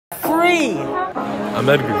free. I'm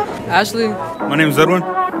Edgar. Ashley. My name is Edwin.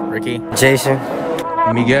 Ricky. Jason.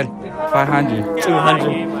 Miguel. 500.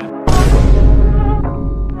 200.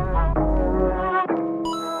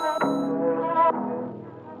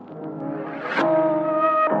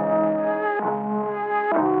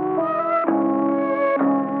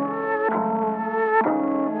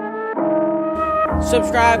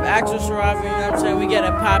 Subscribe, Officalaxelsaravia, you know what I'm saying? We get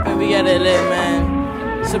it poppin', we get it lit,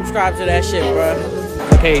 man. Subscribe to that shit, bro.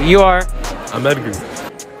 Okay, you are. I'm Edgar.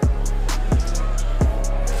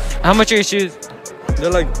 How much are your shoes? They're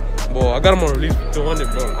like, well, I got them on release for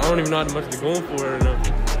 200, bro. I don't even know how much they're going for right now.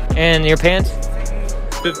 And your pants?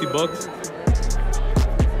 $50.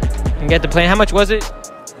 And get the plane. How much was it?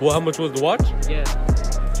 Well, how much was the watch? Yeah.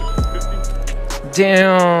 50.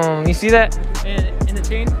 Damn. You see that? And the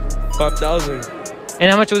chain? 5,000. And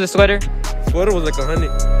how much was the sweater? Sweater was like 100.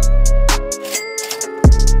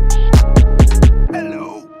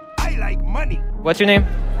 Hello, I like money. What's your name?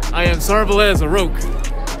 I am Sarvelez Arok.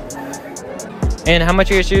 And how much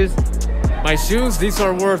are your shoes? My shoes, these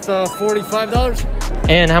are worth $45.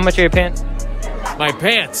 And how much are your pants? My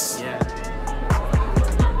pants? Yeah.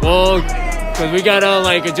 Well, because we got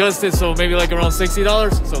like adjusted, so maybe like around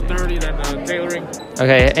 $60. So 30, then tailoring.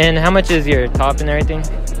 Okay, and how much is your top and everything?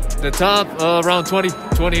 The top, around $20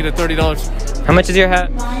 to $30. How much is your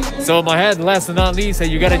hat? So my hat, last but not least,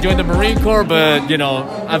 you got to join the Marine Corps, but you know,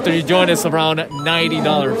 after you join, it's around $90.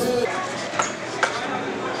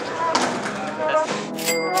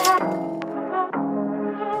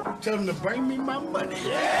 Tell them to bring me my money.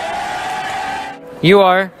 You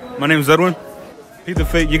are. My name is Edwin. Peep the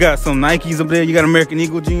fit. You got some Nikes up there. You got American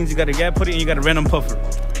Eagle jeans. You got a Gap hoodie, and you got a random puffer.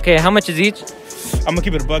 Okay, how much is each? I'm gonna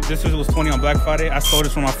keep it a buck. This shoes was 20 on Black Friday. I stole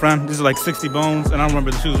this from my friend. This is like 60 bones, and I don't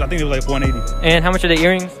remember the shoes. I think it was like 180. And how much are the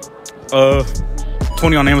earrings?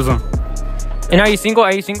 20 on Amazon. And are you single?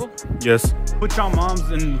 Are you single? Yes. Put y'all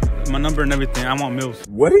moms and my number and everything. I want meals.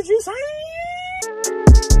 What did you say?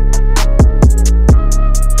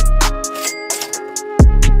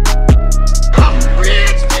 I'm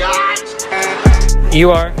rich, bitch.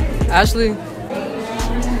 You are. Ashley.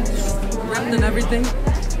 Wrapped in everything.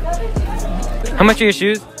 How much are your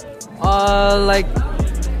shoes? Like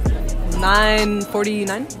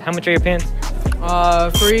 $9.49. How much are your pants?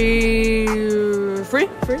 Free.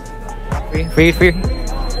 Free.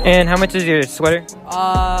 And how much is your sweater?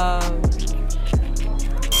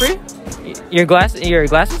 Free. Your glasses?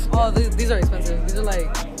 Oh, these are expensive. These are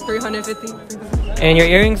like $350. And your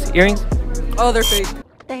earrings? Oh, they're fake.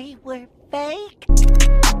 They were fake.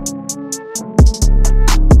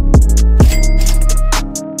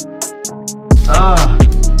 Ah.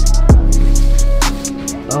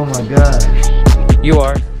 Oh my God. You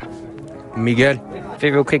are. Miguel.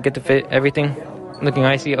 Fit real quick, get the fit, everything. Looking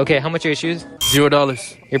icy. Okay, how much are your shoes?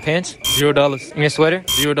 $0. Your pants? $0. And your sweater?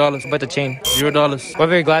 $0. What about the chain? $0. What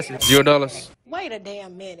about your glasses? $0. Wait a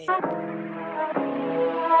damn minute.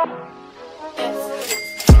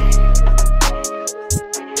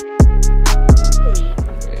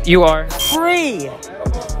 You are. Free.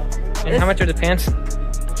 And how much are the pants?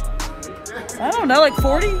 I don't know, like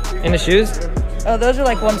 40? And the shoes? Oh, those are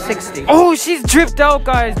like 160. Oh, she's dripped out,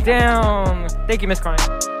 guys. Damn. Thank you, Miss Crime.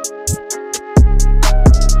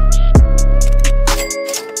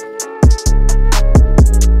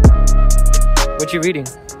 What you reading?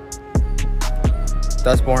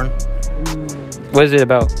 Dustborn. What is it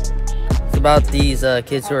about? It's about these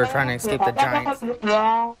kids who are trying to escape the giants.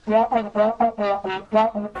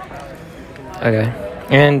 Okay.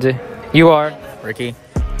 And you are? Ricky.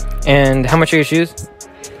 And how much are your shoes?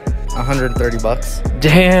 $130.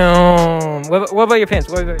 Damn. What about your pants?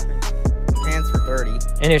 What about your pants? Pants for 30.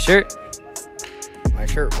 And your shirt? My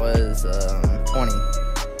shirt was 20.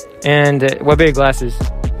 And what about your glasses?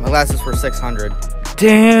 My glasses were 600.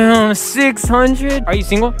 Damn, 600? Are you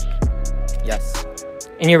single? Yes.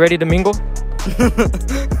 And you're ready to mingle?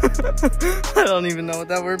 I don't even know what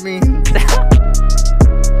that word means.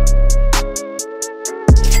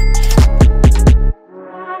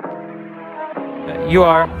 You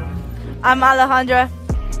are. I'm Alejandra.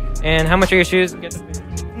 And how much are your shoes?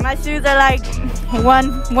 My shoes are like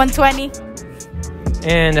 120.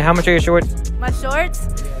 And how much are your shorts? My shorts,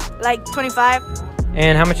 like 25.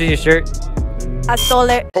 And how much is your shirt? I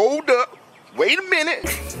stole it. Hold up. Wait a minute.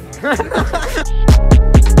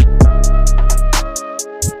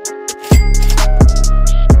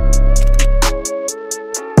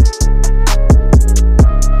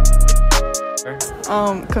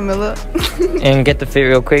 Camilla. And get the fit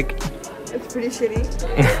real quick. It's pretty shitty.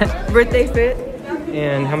 Birthday fit.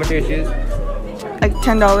 And how much are your shoes? Like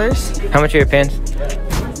 $10. How much are your pants?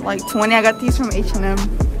 Like 20. I got these from H&M.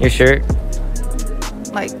 Your shirt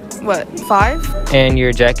Like, what, 5? and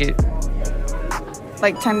your jacket.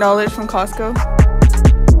 Like $10 from Costco.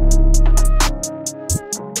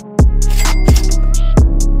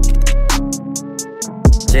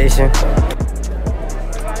 Jason,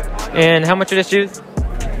 And how much are the shoes?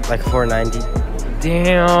 like $4.90.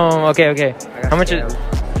 Damn. Okay. How much are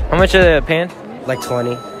the pants? Like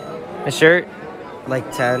 20. The shirt?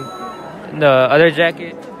 Like 10. The other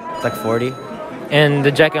jacket? Like 40. And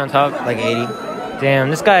the jacket on top? Like 80. Damn,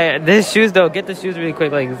 this shoes though, get the shoes really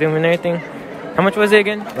quick, like zoom in and everything. How much was it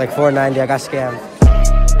again? Like $4.90. I got scammed.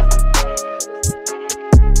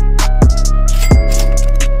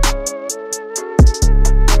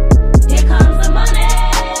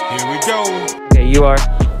 Here we go. Okay, you are.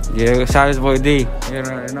 Yeah, Cyrus Boy D. You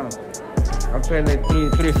don't know. I paid like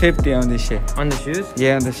 $350 on this shit. On the shoes?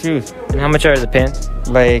 Yeah, on the shoes. And how much are the pants?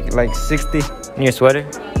 Like 60. And your sweater?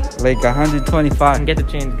 Like 125. And get the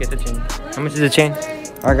chain. How much is the chain?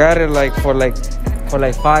 I got it like for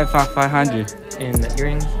 500. And the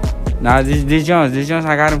earrings? Nah, these Jones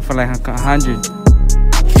I got them for like 100.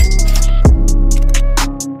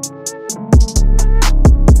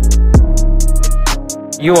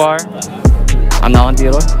 You are. I'm Alan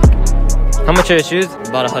Theodore. How much are the shoes?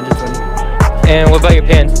 About 120. And what about your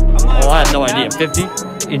pants? Oh, I have no idea. 50?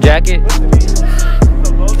 Your jacket?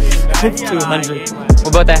 200. What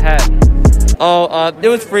about that hat? Oh, it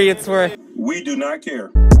was free, it's for... We do not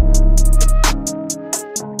care.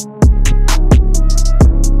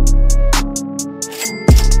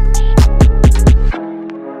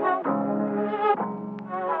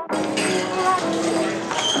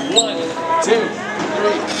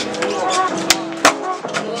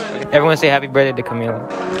 Everyone say happy birthday to Camila.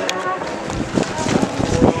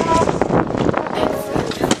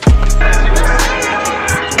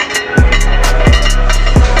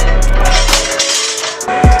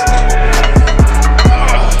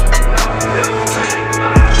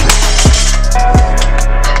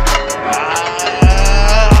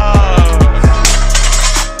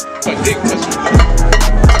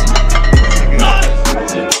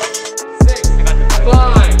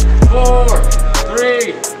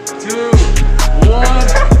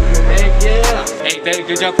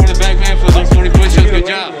 Good job for the back, man, for those 40 push-ups. Good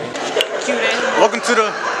job. Welcome to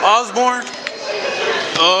the Osborne.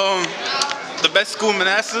 The best school in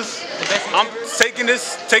Manassas. I'm taking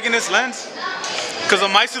this lens because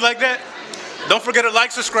I'm icy like that. Don't forget to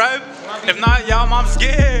like, subscribe. If not, y'all mom's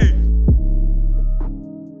gay.